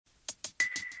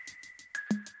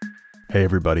Hey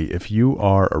everybody, if you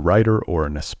are a writer or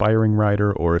an aspiring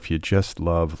writer, or if you just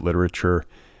love literature,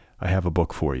 I have a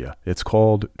book for you. It's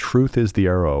called Truth is the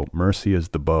Arrow, Mercy is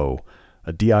the Bow,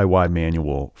 a DIY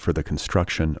manual for the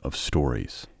construction of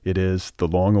stories. It is the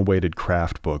long-awaited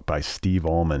craft book by Steve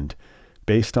Almond,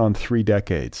 based on 3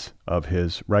 decades of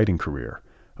his writing career,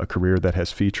 a career that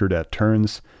has featured at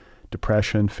turns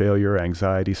depression, failure,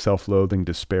 anxiety, self-loathing,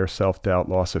 despair, self-doubt,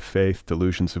 loss of faith,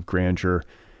 delusions of grandeur,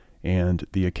 and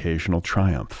the occasional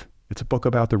triumph. It's a book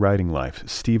about the writing life.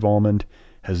 Steve Almond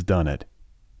has done it.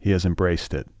 He has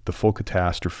embraced it, the full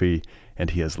catastrophe, and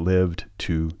he has lived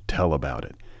to tell about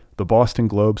it. The Boston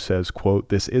Globe says, quote,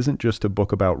 "This isn't just a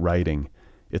book about writing,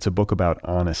 it's a book about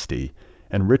honesty."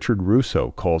 And Richard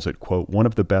Russo calls it, quote, "one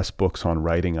of the best books on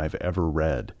writing I've ever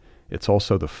read. It's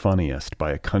also the funniest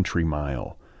by a country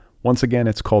mile." Once again,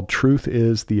 it's called Truth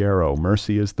is the Arrow,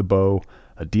 Mercy is the Bow,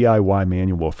 a DIY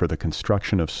manual for the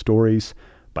construction of stories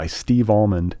by Steve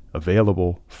Almond,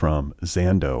 available from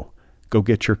Zando. Go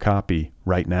get your copy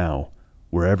right now,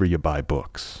 wherever you buy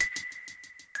books.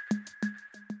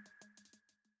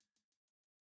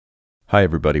 Hi,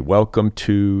 everybody. Welcome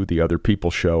to The Other People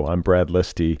Show. I'm Brad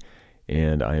Listy,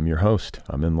 and I am your host.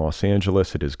 I'm in Los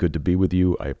Angeles. It is good to be with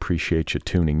you. I appreciate you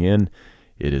tuning in.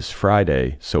 It is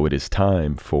Friday, so it is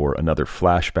time for another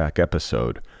flashback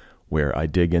episode where I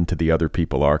dig into the Other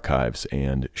People archives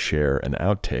and share an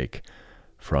outtake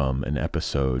from an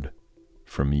episode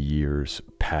from years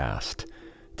past.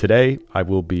 Today, I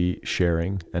will be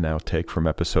sharing an outtake from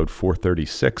episode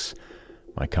 436,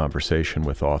 my conversation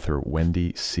with author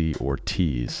Wendy C.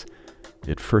 Ortiz.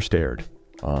 It first aired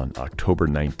on October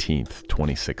 19th,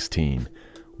 2016.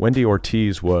 Wendy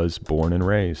Ortiz was born and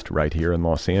raised right here in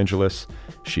Los Angeles.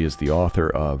 She is the author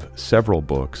of several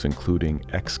books, including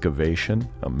Excavation,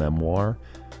 a memoir,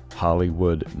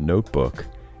 Hollywood Notebook,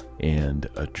 and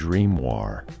a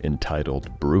grimoire entitled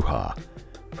Bruja.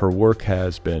 Her work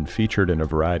has been featured in a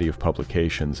variety of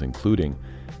publications, including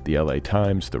the LA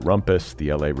Times, the Rumpus,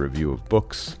 the LA Review of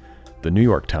Books, the New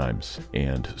York Times,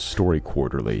 and Story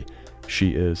Quarterly.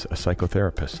 She is a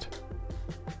psychotherapist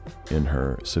in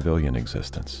her civilian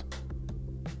existence.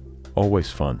 Always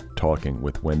fun talking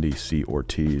with Wendy C.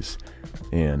 Ortiz,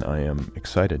 and I am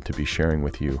excited to be sharing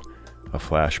with you a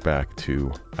flashback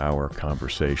to our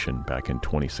conversation back in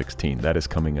 2016. That is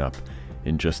coming up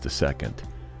in just a second.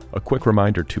 A quick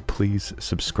reminder to please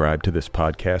subscribe to this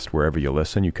podcast wherever you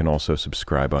listen. You can also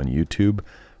subscribe on YouTube.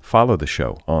 Follow the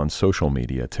show on social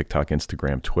media, TikTok,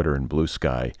 Instagram, Twitter, and Blue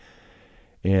Sky.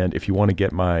 And if you want to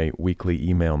get my weekly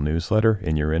email newsletter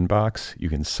in your inbox, you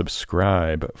can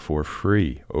subscribe for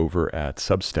free over at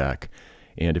Substack.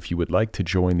 And if you would like to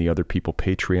join the Other People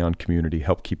Patreon community,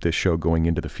 help keep this show going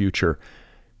into the future,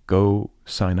 go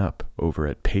sign up over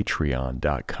at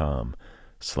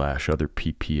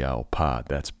patreon.com/otherpplpod.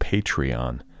 That's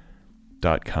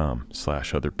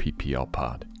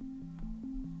patreon.com/otherpplpod.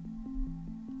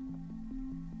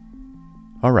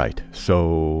 All right,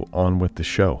 so on with the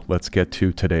show. Let's get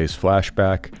to today's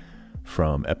flashback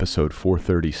from episode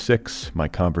 436, my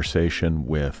conversation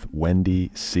with Wendy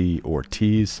C.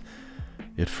 Ortiz.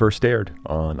 It first aired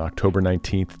on October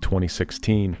 19th,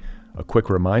 2016. A quick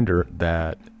reminder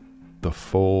that the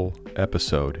full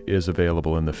episode is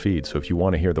available in the feed, so if you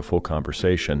want to hear the full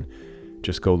conversation,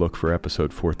 just go look for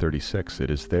episode 436.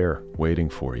 It is there waiting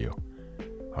for you.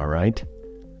 All right?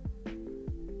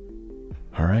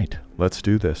 All right, let's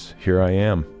do this. Here I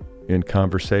am in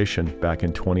conversation back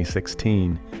in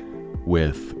 2016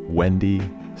 with Wendy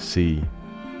C.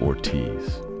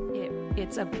 Ortiz.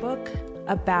 It's a book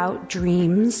about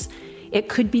dreams. It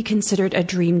could be considered a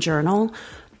dream journal,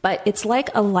 but it's like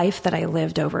a life that I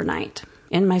lived overnight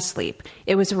in my sleep.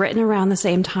 It was written around the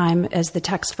same time as the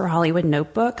text for Hollywood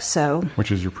Notebook.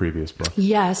 Which is your previous book?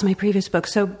 Yes, my previous book.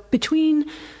 So between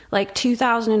like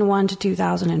 2001 to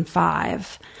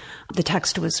 2005, the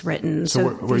text was written,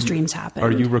 so these dreams happened.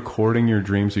 Are you recording your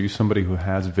dreams? Are you somebody who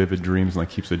has vivid dreams and like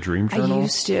keeps a dream journal? I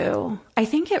used to. I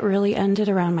think it really ended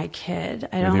around my kid.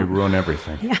 They ruin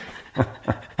everything. Yeah.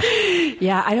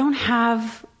 Yeah, I don't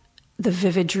have the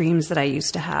vivid dreams that I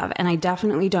used to have, and I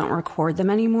definitely don't record them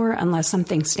anymore unless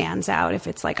something stands out. If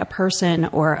it's like a person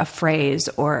or a phrase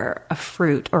or a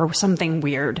fruit or something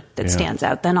weird that stands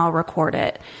out, then I'll record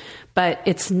it. But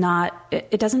it's not,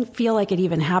 it doesn't feel like it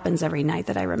even happens every night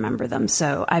that I remember them.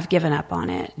 So I've given up on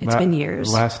it. It's been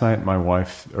years. This morning my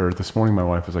wife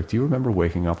was like, "Do you remember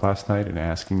waking up last night and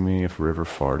asking me if River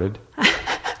farted?"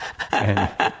 And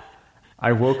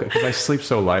I woke up, because I sleep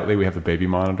so lightly. We have the baby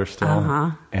monitor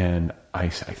still. And I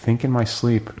think in my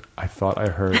sleep, I thought I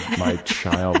heard my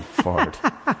child fart.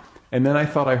 And then I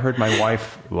thought I heard my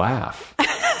wife laugh.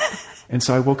 And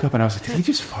so I woke up and I was like, did he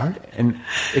just fart? And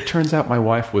it turns out my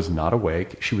wife was not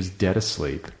awake. She was dead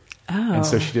asleep. Oh. And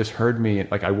so she just heard me,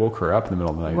 like I woke her up in the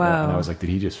middle of the night. Whoa. And I was like, did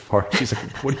he just fart? She's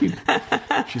like, what do you...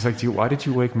 She's like, why did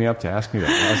you wake me up to ask me that?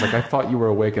 And I was like, I thought you were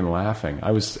awake and laughing.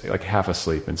 I was like half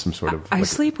asleep in some sort of... I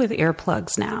sleep with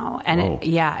earplugs now. And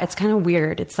it's kind of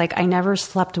weird. It's like I never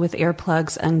slept with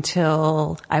earplugs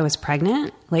until I was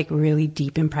pregnant, like really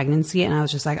deep in pregnancy. And I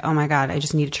was just like, oh my God, I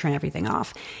just need to turn everything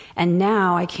off. And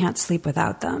now I can't sleep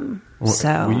without them. Well,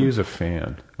 so we use a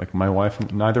fan. Like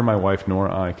neither my wife nor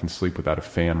I can sleep without a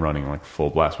fan running like full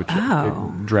blast, which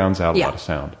it drowns out a lot of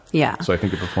sound. Yeah. So I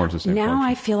think it performs the same Now function.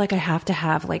 I feel like I have to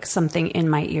have like something in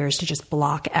my ears to just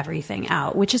block everything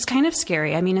out, which is kind of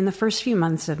scary. I mean, in the first few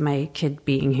months of my kid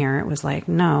being here, it was like,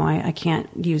 no, I can't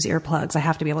use earplugs. I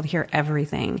have to be able to hear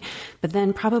everything. But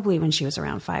then probably when she was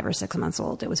around 5 or 6 months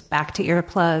old, it was back to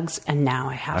earplugs, and now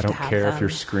I have to have them. I don't care if you're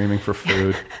screaming for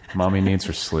food. Mommy needs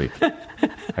her sleep.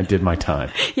 I did my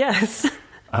time. Yes.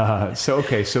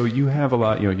 So you have a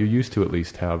lot, you used to at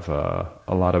least have a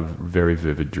lot of very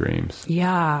vivid dreams.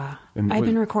 Yeah. And I've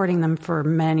been recording them for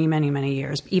many, many, many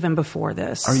years, even before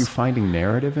this. Are you finding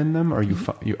narrative in them? Are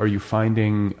you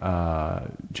finding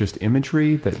just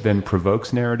imagery that then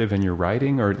provokes narrative in your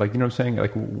writing? Or like, you know what I'm saying?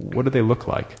 Like, what do they look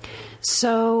like?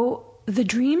 So the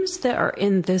dreams that are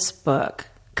in this book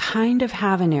kind of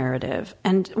have a narrative.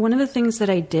 And one of the things that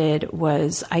I did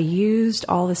was I used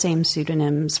all the same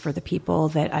pseudonyms for the people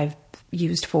that I've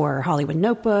used for Hollywood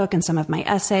Notebook and some of my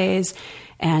essays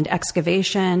and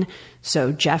Excavation.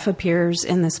 So Jeff appears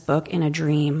in this book in a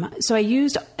dream. So I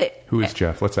used... Who is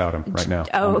Jeff? Let's out him right now.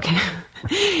 Oh, okay.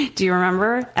 Do you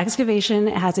remember? Excavation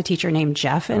has a teacher named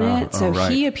Jeff in it. So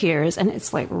he appears, and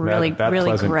it's like really,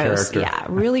 really gross. Character. Yeah,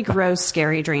 really gross,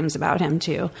 scary dreams about him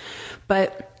too.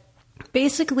 But...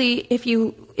 basically, if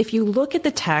you look at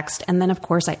the text, and then of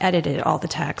course I edited all the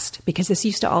text because this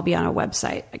used to all be on a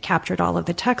website. I captured all of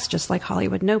the text just like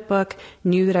Hollywood Notebook,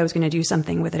 knew that I was going to do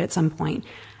something with it at some point,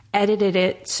 edited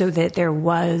it so that there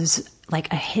was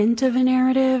like a hint of a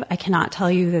narrative. I cannot tell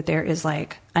you that there is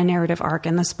like a narrative arc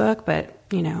in this book, but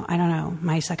I don't know.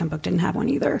 My second book didn't have one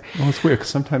either. Well, it's weird because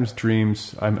sometimes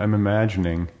dreams, I'm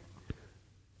imagining,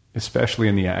 especially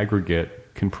in the aggregate,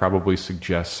 can probably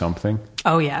suggest something.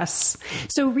 Oh, yes.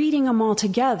 So reading them all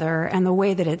together and the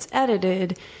way that it's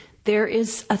edited, there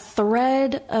is a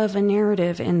thread of a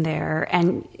narrative in there.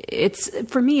 And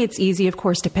for me, it's easy, of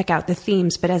course, to pick out the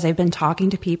themes. But as I've been talking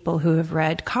to people who have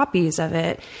read copies of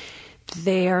it,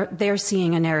 they're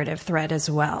seeing a narrative thread as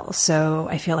well. So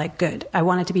I feel like, good. I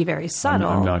want it to be very subtle.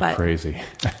 I'm not crazy.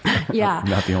 Yeah. I'm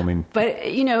not the only... But,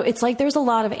 it's like there's a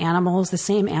lot of animals. The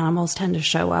same animals tend to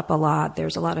show up a lot.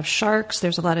 There's a lot of sharks.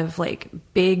 There's a lot of, like,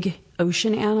 big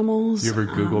ocean animals. You ever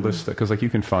Google this? Because, like, you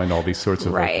can find all these sorts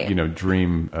of,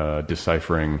 dream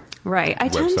deciphering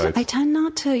websites. I tend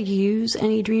not to use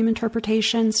any dream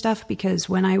interpretation stuff because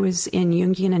when I was in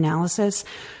Jungian analysis,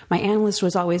 my analyst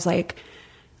was always like,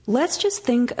 let's just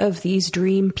think of these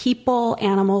dream people,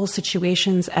 animals,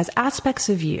 situations as aspects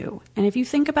of you. And if you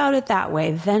think about it that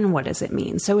way, then what does it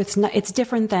mean? So it's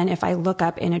different than if I look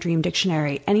up in a dream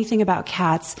dictionary, anything about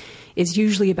cats is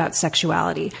usually about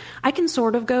sexuality. I can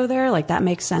sort of go there, like that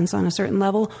makes sense on a certain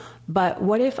level. But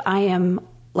what if I am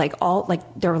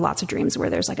there are lots of dreams where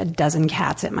there's like a dozen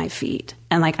cats at my feet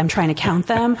and like I'm trying to count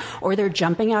them or they're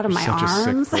jumping out of my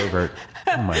arms. Such a sick pervert.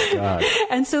 Oh my God.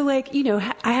 And so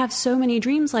I have so many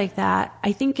dreams like that.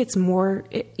 I think it's more,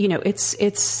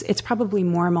 it's probably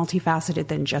more multifaceted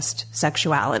than just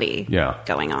sexuality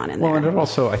going on in there. Well,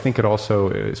 and I think it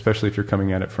also, especially if you're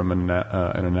coming at it from an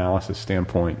analysis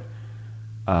standpoint,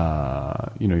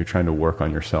 you're trying to work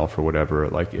on yourself or whatever.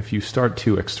 Like if you start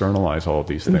to externalize all of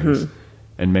these things,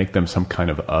 and make them some kind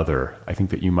of other, I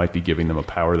think that you might be giving them a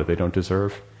power that they don't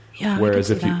deserve. Yeah. Whereas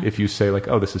if you say like,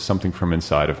 oh, this is something from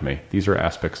inside of me, these are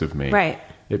aspects of me, right?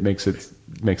 It makes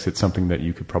it something that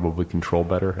you could probably control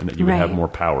better and that you would have more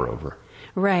power over.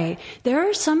 Right. There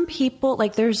are some people,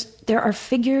 like there are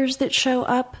figures that show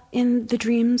up in the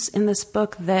dreams in this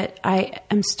book that I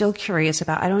am still curious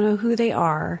about. I don't know who they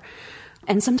are.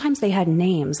 And sometimes they had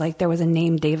names, like there was a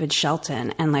name David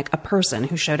Shelton and like a person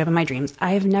who showed up in my dreams.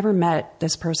 I have never met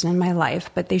this person in my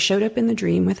life, but they showed up in the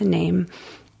dream with a name.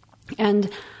 And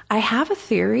I have a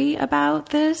theory about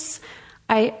this.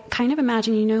 I kind of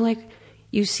imagine, like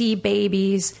you see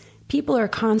babies, people are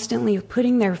constantly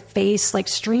putting their face, like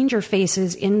stranger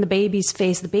faces in the baby's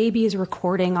face. The baby is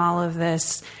recording all of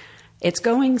this. It's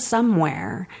going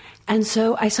somewhere. And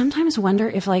so I sometimes wonder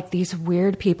if like these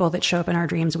weird people that show up in our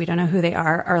dreams, we don't know who they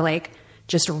are like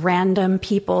just random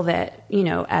people that,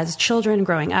 as children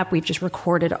growing up, we've just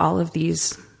recorded all of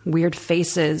these weird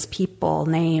faces, people,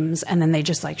 names, and then they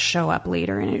just like show up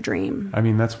later in a dream. I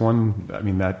mean, that's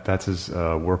as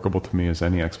workable to me as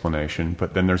any explanation.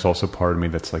 But then there's also part of me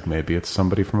that's like, maybe it's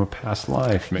somebody from a past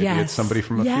life. Maybe it's somebody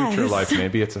from a future life.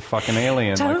 Maybe it's a fucking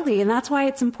alien. Totally. Like, and that's why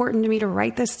it's important to me to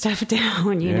write this stuff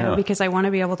down, you know, because I want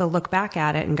to be able to look back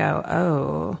at it and go,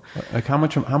 oh. Like how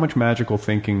much magical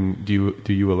thinking do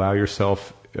you allow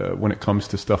yourself when it comes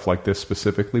to stuff like this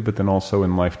specifically, but then also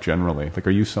in life generally? Like,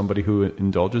 are you somebody who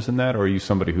indulges in that, or are you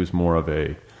somebody who's more of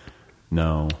a,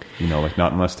 no, you know, like,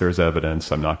 not unless there's evidence,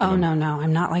 I'm not gonna... Oh, no,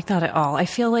 I'm not like that at all. I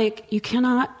feel like you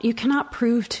cannot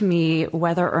prove to me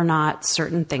whether or not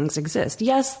certain things exist.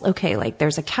 Yes, okay, like,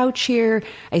 there's a couch here,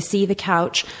 I see the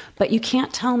couch, but you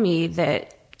can't tell me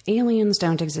that aliens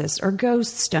don't exist or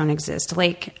ghosts don't exist.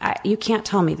 Like, you can't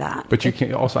tell me that. But you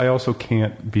can't also, I also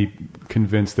can't be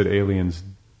convinced that aliens...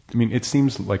 I mean, it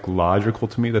seems like logical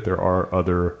to me that there are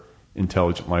other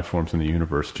intelligent life forms in the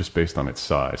universe just based on its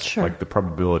size. Sure. Like, the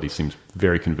probability seems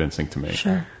very convincing to me.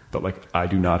 Sure. But like, I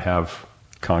do not have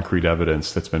concrete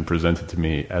evidence that's been presented to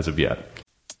me as of yet.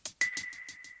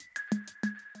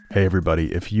 Hey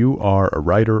everybody, if you are a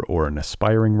writer or an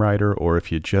aspiring writer, or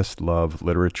if you just love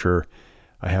literature,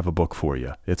 I have a book for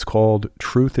you. It's called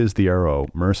Truth is the Arrow,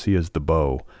 Mercy is the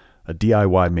Bow, a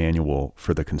DIY manual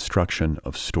for the construction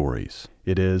of stories.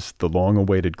 It is the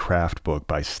long-awaited craft book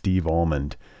by Steve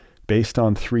Almond, based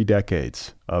on 3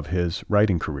 decades of his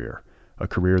writing career, a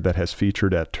career that has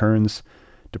featured at turns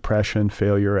depression,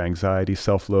 failure, anxiety,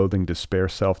 self-loathing, despair,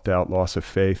 self-doubt, loss of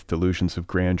faith, delusions of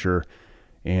grandeur,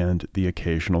 and the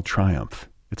occasional triumph.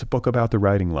 It's a book about the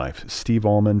writing life. Steve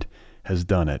Almond has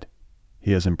done it.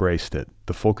 He has embraced it,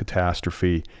 the full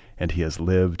catastrophe, and he has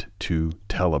lived to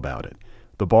tell about it.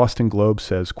 The Boston Globe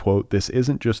says, quote, "This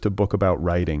isn't just a book about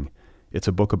writing, it's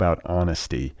a book about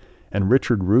honesty." And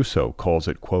Richard Russo calls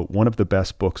it, quote, "one of the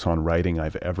best books on writing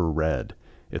I've ever read.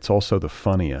 It's also the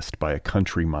funniest by a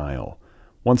country mile."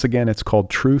 Once again, it's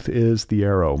called Truth is the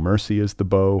Arrow, Mercy is the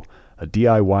Bow, a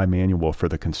DIY manual for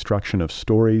the construction of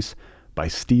stories by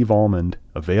Steve Almond,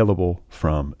 available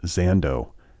from Zando.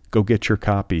 Go get your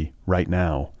copy right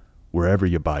now, wherever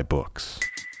you buy books.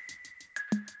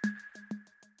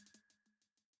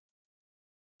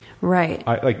 Right.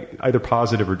 I like either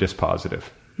positive or dispositive.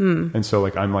 And so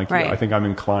like, I'm like, right. I think I'm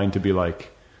inclined to be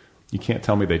like, you can't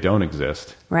tell me they don't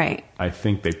exist. Right. I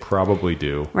think they probably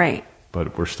do. Right.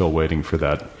 But we're still waiting for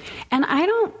that. And I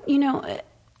don't, you know,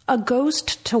 a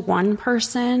ghost to one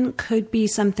person could be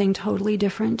something totally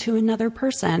different to another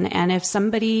person. And if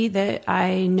somebody that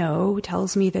I know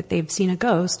tells me that they've seen a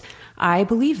ghost, I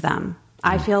believe them.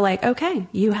 I feel like, okay,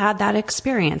 you had that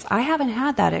experience. I haven't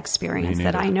had that experience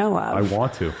that I know of. I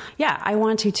want to. Yeah, I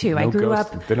want to too. No I grew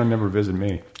ghosts, up... They don't never visit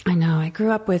me. I know. I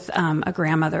grew up with a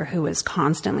grandmother who was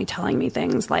constantly telling me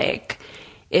things like,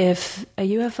 if a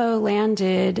UFO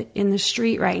landed in the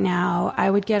street right now, I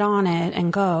would get on it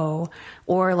and go.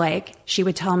 Or like, she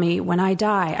would tell me, when I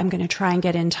die, I'm going to try and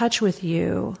get in touch with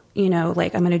you. You know,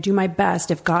 like, I'm going to do my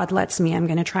best. If God lets me, I'm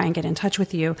going to try and get in touch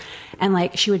with you. And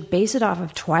like, she would base it off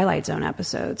of Twilight Zone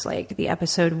episodes, like the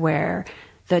episode where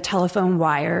the telephone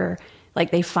wire,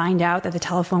 like they find out that the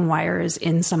telephone wire is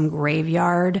in some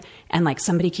graveyard and like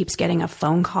somebody keeps getting a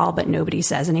phone call, but nobody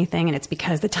says anything. And it's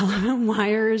because the telephone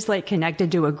wire is like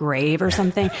connected to a grave or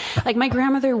something. Like my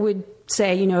grandmother would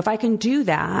say, you know, if I can do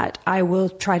that, I will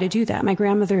try to do that. My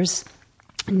grandmother's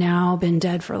now been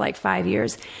dead for like 5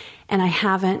 years and I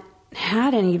haven't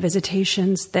had any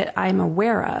visitations that I'm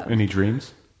aware of. Any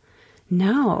dreams?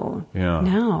 No. Yeah.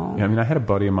 No. Yeah, I mean, I had a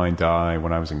buddy of mine die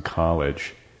when I was in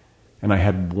college. And I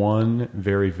had one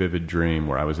very vivid dream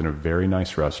where I was in a very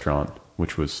nice restaurant,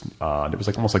 which was, it was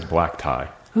like almost like black tie.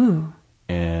 Ooh.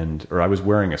 Or I was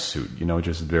wearing a suit, you know,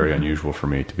 just very unusual for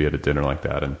me to be at a dinner like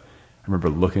that. And I remember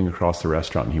looking across the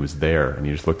restaurant and he was there and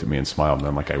he just looked at me and smiled. And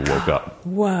then like I woke up.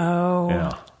 Whoa.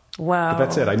 Yeah. Wow. But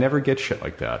that's it. I never get shit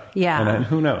like that. Yeah. And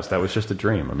who knows? That was just a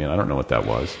dream. I mean, I don't know what that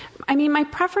was. I mean, my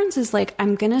preference is like,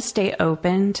 I'm going to stay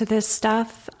open to this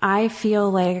stuff. I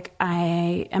feel like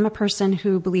I am a person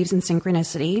who believes in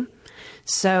synchronicity.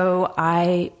 So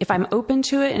if I'm open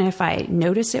to it and if I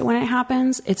notice it when it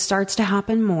happens, it starts to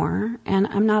happen more. And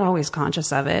I'm not always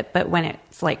conscious of it. But when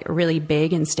it's like really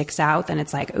big and sticks out, then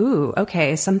it's like, ooh,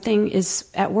 okay, something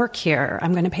is at work here.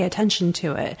 I'm going to pay attention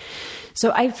to it.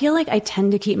 So I feel like I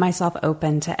tend to keep myself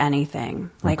open to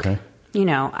anything. Like, okay. You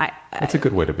know, that's a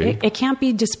good way to be. It can't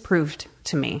be disproved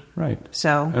to me. Right.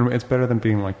 So, and it's better than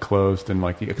being like closed and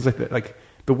like, because like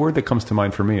the word that comes to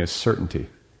mind for me is certainty.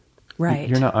 Right.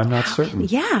 I'm not certain.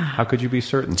 Yeah. How could you be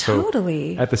certain?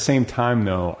 Totally. So, at the same time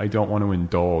though, I don't want to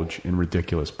indulge in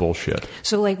ridiculous bullshit.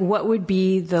 So like, what would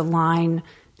be the line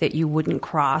that you wouldn't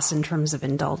cross in terms of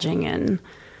indulging in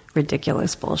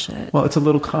ridiculous bullshit. Well, it's a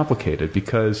little complicated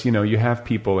because, you have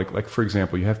people like for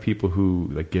example, you have people who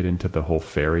like get into the whole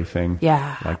fairy thing.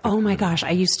 Yeah. Like oh my gosh.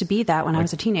 I used to be that when I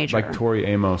was a teenager. Like Tori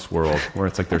Amos world, where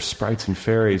it's like there's sprites and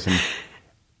fairies. And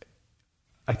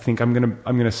I think I'm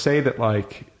going to say that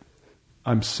like,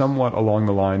 I'm somewhat along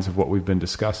the lines of what we've been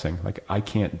discussing. Like I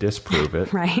can't disprove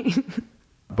it. Right.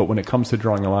 But when it comes to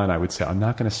drawing a line, I would say I'm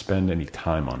not going to spend any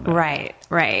time on that. Right.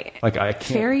 Like I can't.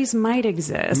 Fairies might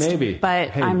exist, maybe, but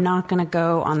hey. I'm not going to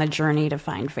go on the journey to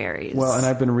find fairies. Well, and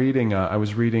I've been reading. I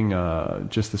was reading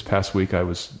just this past week. I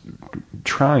was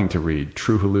trying to read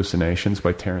True Hallucinations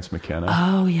by Terence McKenna.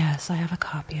 Oh yes, I have a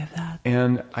copy of that.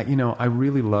 And I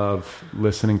really love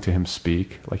listening to him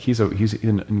speak. Like he's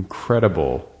an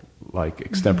incredible like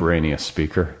extemporaneous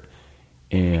speaker.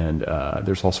 And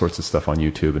there's all sorts of stuff on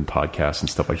YouTube and podcasts and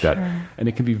stuff like that. And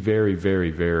it can be very, very,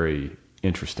 very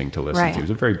interesting to listen to. He's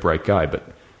a very bright guy, but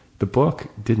the book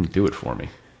didn't do it for me.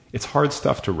 It's hard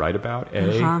stuff to write about,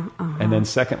 and then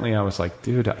secondly, I was like,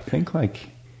 dude, I think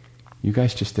like you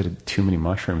guys just did too many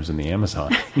mushrooms in the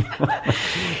Amazon.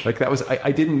 Like that was,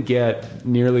 I didn't get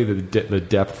nearly the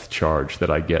depth charge that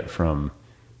I get from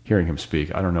hearing him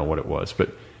speak. I don't know what it was, but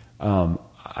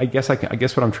I guess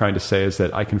what I'm trying to say is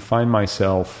that I can find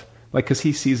myself like, cause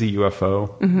he sees a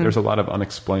UFO. There's a lot of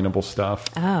unexplainable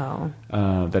stuff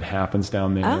that happens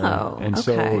down there. And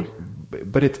so,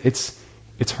 but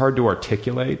it's hard to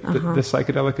articulate the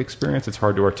psychedelic experience. It's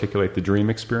hard to articulate the dream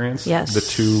experience. Yes.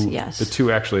 The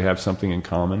two actually have something in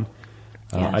common.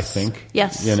 I think.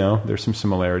 Yes. There's some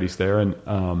similarities there, and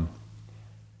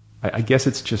I guess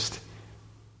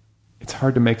it's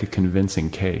hard to make a convincing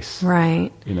case.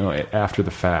 Right. After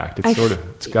the fact.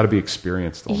 It's got to be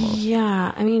experienced almost.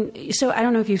 Yeah. I mean, so I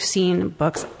don't know if you've seen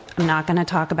books. I'm not going to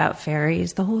talk about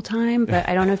fairies the whole time, but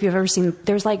I don't know if you've ever seen,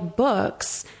 there's like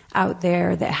books out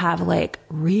there that have like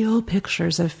real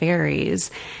pictures of fairies,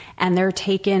 and they're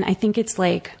taken, I think it's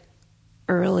like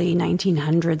early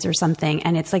 1900s or something.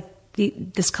 And it's like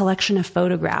this collection of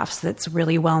photographs that's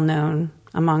really well known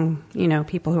among,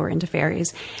 people who are into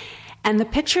fairies. And the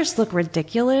pictures look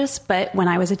ridiculous, but when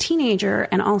I was a teenager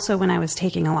and also when I was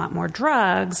taking a lot more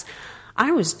drugs,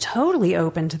 I was totally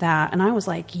open to that. And I was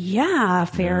like, yeah,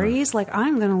 fairies, like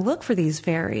I'm going to look for these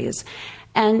fairies.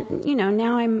 And,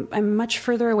 now I'm much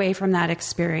further away from that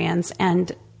experience.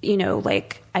 And,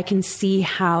 like I can see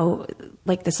how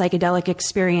like the psychedelic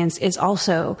experience is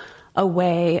also a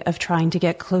way of trying to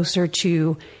get closer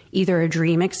to either a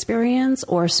dream experience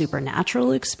or a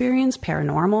supernatural experience,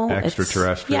 paranormal,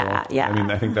 extraterrestrial. Yeah. I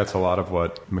mean, I think that's a lot of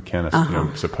what McKenna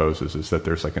supposes, is that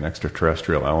there's like an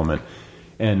extraterrestrial element.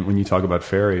 And when you talk about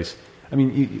fairies,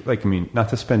 not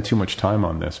to spend too much time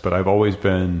on this, but I've always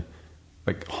been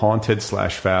like haunted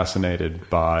 / fascinated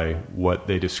by what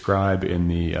they describe in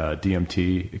the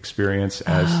DMT experience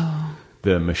as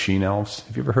the machine elves.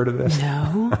 Have you ever heard of this?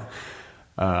 No.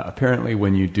 Apparently,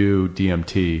 when you do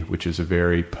DMT, which is a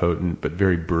very potent but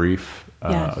very brief,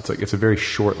 it's a very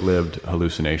short-lived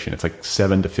hallucination. It's like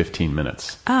 7 to 15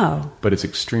 minutes. Oh, but it's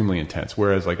extremely intense.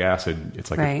 Whereas like acid,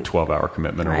 it's like a 12-hour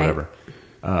commitment or whatever.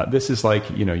 This is like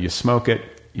you smoke it,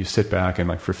 you sit back, and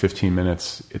like for 15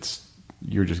 minutes,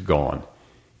 you're just gone.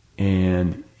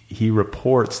 And he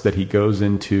reports that he goes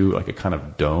into like a kind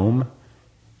of dome.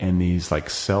 And these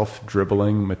like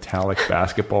self-dribbling metallic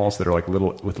basketballs that are like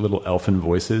little elfin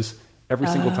voices. Every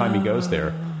single time he goes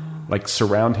there, like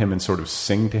surround him and sort of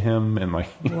sing to him and like.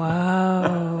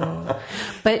 Whoa!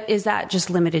 But is that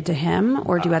just limited to him,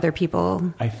 or do other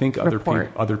people? I think other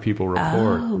people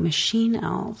report. Oh, machine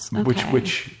elves. Okay.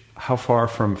 Which how far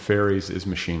from fairies is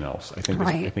machine elves? I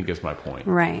think is my point.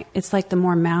 Right. It's like the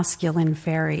more masculine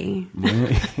fairy.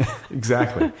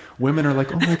 Exactly. Women are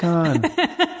like, oh my god.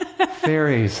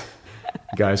 Fairies.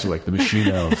 Guys are like the machine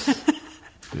elves.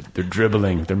 They're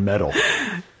dribbling. They're metal.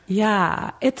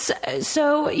 Yeah. It's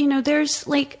so, there's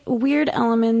like weird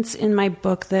elements in my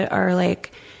book that are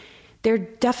like, they're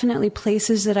definitely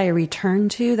places that I return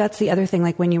to. That's the other thing.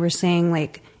 Like when you were saying,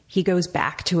 like, he goes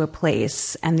back to a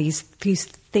place and these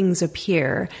things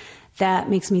appear. That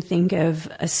makes me think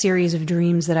of a series of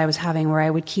dreams that I was having where I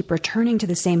would keep returning to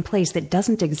the same place that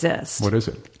doesn't exist. What is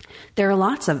it? There are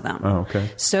lots of them. Oh, okay.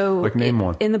 So like name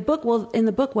one. In the book,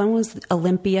 one was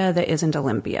Olympia that isn't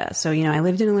Olympia. So, I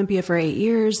lived in Olympia for 8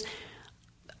 years.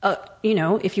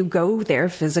 If you go there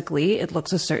physically, it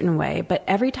looks a certain way. But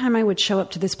every time I would show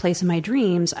up to this place in my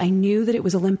dreams, I knew that it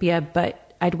was Olympia,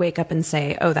 but I'd wake up and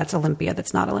say, oh, that's Olympia.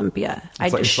 That's not Olympia.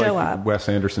 I'd just show up. Wes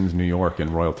Anderson's New York and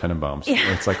Royal Tenenbaums.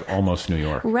 Yeah. It's like almost New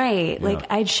York. Right. Yeah.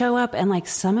 Like I'd show up and like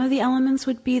some of the elements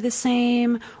would be the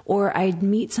same, or I'd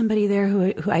meet somebody there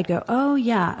who I'd go, oh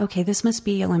yeah, okay, this must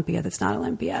be Olympia. That's not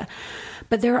Olympia.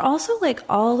 But there are also like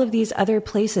all of these other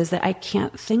places that I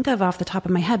can't think of off the top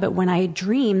of my head. But when I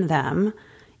dream them,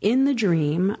 in the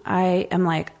dream, I am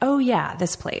like, oh yeah,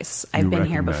 this place. I've been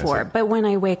here before. But when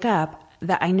I wake up,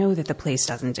 that I know that the place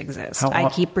doesn't exist. I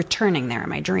keep returning there in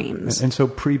my dreams. And so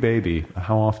pre-baby,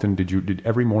 how often did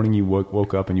every morning you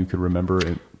woke up and you could remember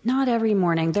it? Not every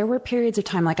morning. There were periods of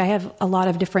time, like I have a lot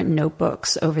of different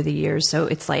notebooks over the years. So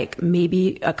it's like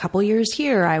maybe a couple years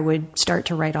here, I would start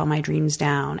to write all my dreams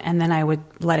down and then I would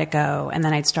let it go and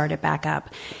then I'd start it back up.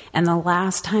 And the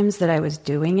last times that I was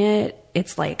doing it,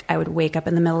 it's like I would wake up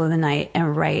in the middle of the night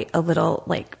and write a little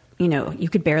like, you know, you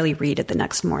could barely read it the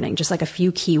next morning, just like a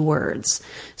few key words.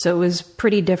 So it was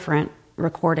pretty different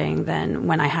recording than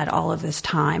when I had all of this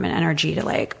time and energy to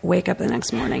like wake up the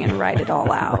next morning and write it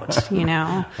all out, you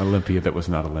know? Olympia that was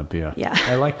not Olympia. Yeah.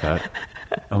 I like that.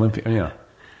 Olympia, yeah.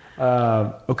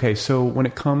 Okay, so when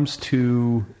it comes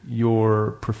to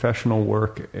your professional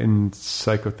work in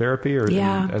psychotherapy or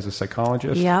as a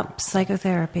psychologist? Yep,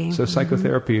 psychotherapy. So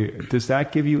psychotherapy, does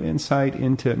that give you insight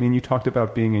into, I mean, you talked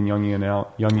about being in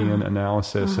Jungian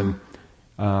analysis and,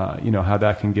 you know, how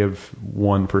that can give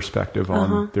one perspective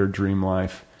on their dream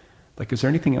life. Like, is there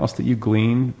anything else that you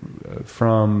glean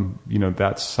from, you know,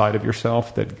 that side of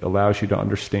yourself that allows you to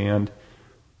understand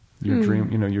your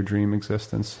dream, you know, your dream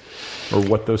existence, or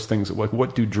what those things, like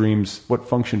what do dreams, what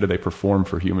function do they perform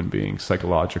for human beings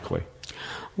psychologically?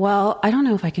 Well, I don't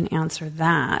know if I can answer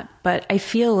that, but I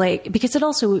feel like, because it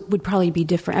also would probably be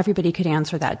different. Everybody could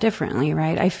answer that differently,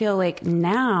 right? I feel like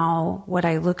now what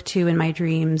I look to in my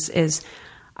dreams is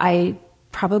I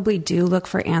probably do look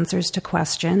for answers to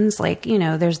questions. Like, you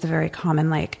know, there's the very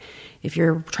common, like if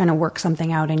you're trying to work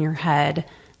something out in your head,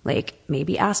 like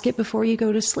maybe ask it before you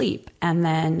go to sleep, and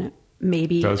then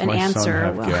maybe Does an my answer.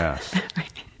 Son have gas?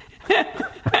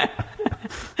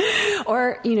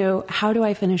 Or, you know, how do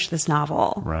I finish this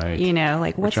novel? Right. You know,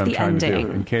 like what's the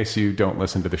ending? In case you don't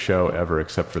listen to the show ever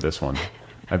except for this one,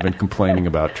 I've been complaining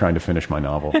about trying to finish my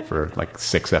novel for like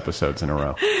 6 episodes in a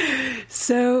row.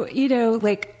 So, you know,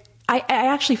 like I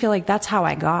actually feel like that's how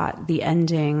I got the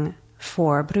ending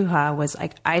for Bruja. Was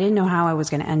like, I didn't know how I was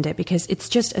going to end it because it's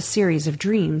just a series of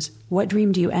dreams. What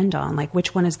dream do you end on? Like,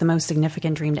 which one is the most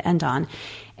significant dream to end on?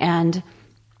 And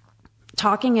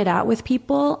talking it out with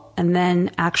people and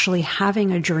then actually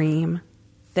having a dream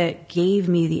that gave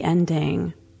me the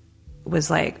ending was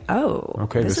like, oh,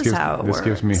 okay, this is how it works. This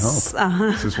gives me hope.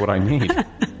 This is what I need.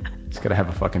 Just got to have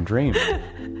a fucking dream.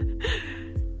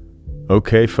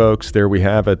 Okay, folks, there we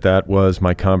have it. That was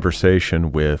my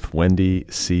conversation with Wendy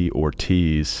C.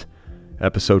 Ortiz.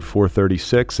 Episode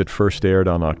 436. It first aired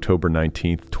on October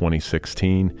 19th,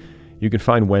 2016. You can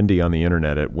find Wendy on the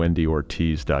internet at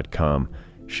wendyortiz.com.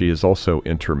 She is also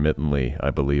intermittently, I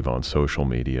believe, on social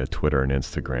media, Twitter and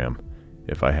Instagram,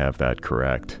 if I have that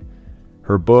correct.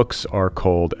 Her books are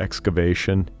called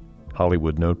Excavation,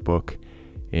 Hollywood Notebook,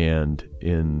 and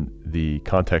in the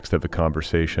context of the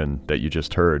conversation that you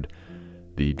just heard,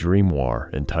 the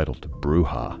Dreamoir entitled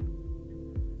Bruja.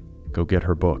 Go get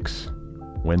her books.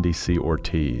 Wendy C.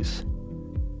 Ortiz.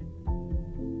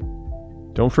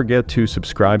 Don't forget to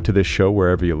subscribe to this show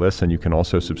wherever you listen. You can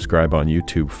also subscribe on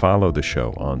YouTube. Follow the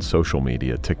show on social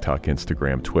media, TikTok,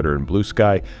 Instagram, Twitter, and Blue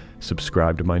Sky.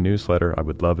 Subscribe to my newsletter. I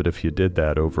would love it if you did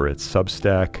that over at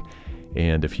Substack.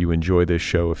 And if you enjoy this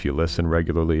show, if you listen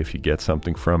regularly, if you get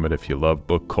something from it, if you love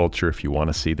book culture, if you want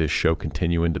to see this show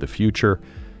continue into the future,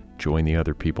 join the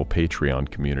Other People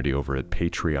Patreon community over at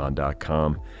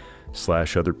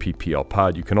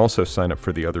patreon.com/otherpplpod. You can also sign up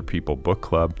for the Other People Book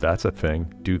Club. That's a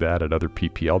thing. Do that at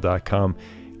otherppl.com.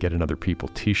 Get an Other People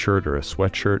t-shirt or a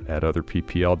sweatshirt at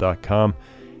otherppl.com.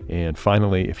 And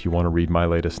finally, if you want to read my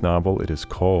latest novel, it is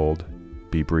called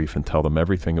Be Brief and Tell Them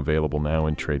Everything, available now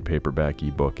in trade paperback,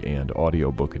 ebook, and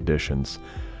audiobook editions.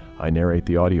 I narrate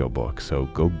the audiobook, so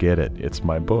go get it. It's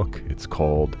my book. It's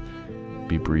called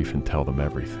Be Brief and Tell Them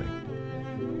Everything.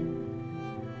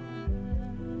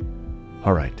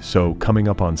 All right, so coming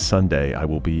up on Sunday, I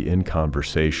will be in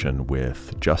conversation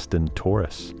with Justin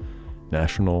Torres,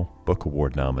 National Book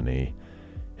Award nominee.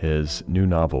 His new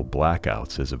novel,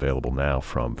 Blackouts, is available now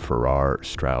from Farrar,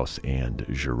 Straus, and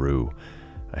Giroux.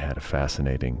 I had a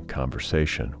fascinating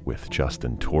conversation with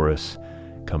Justin Torres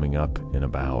coming up in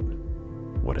about,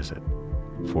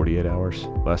 48 hours?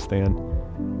 Less than?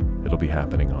 It'll be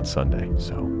happening on Sunday,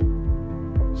 so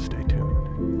stay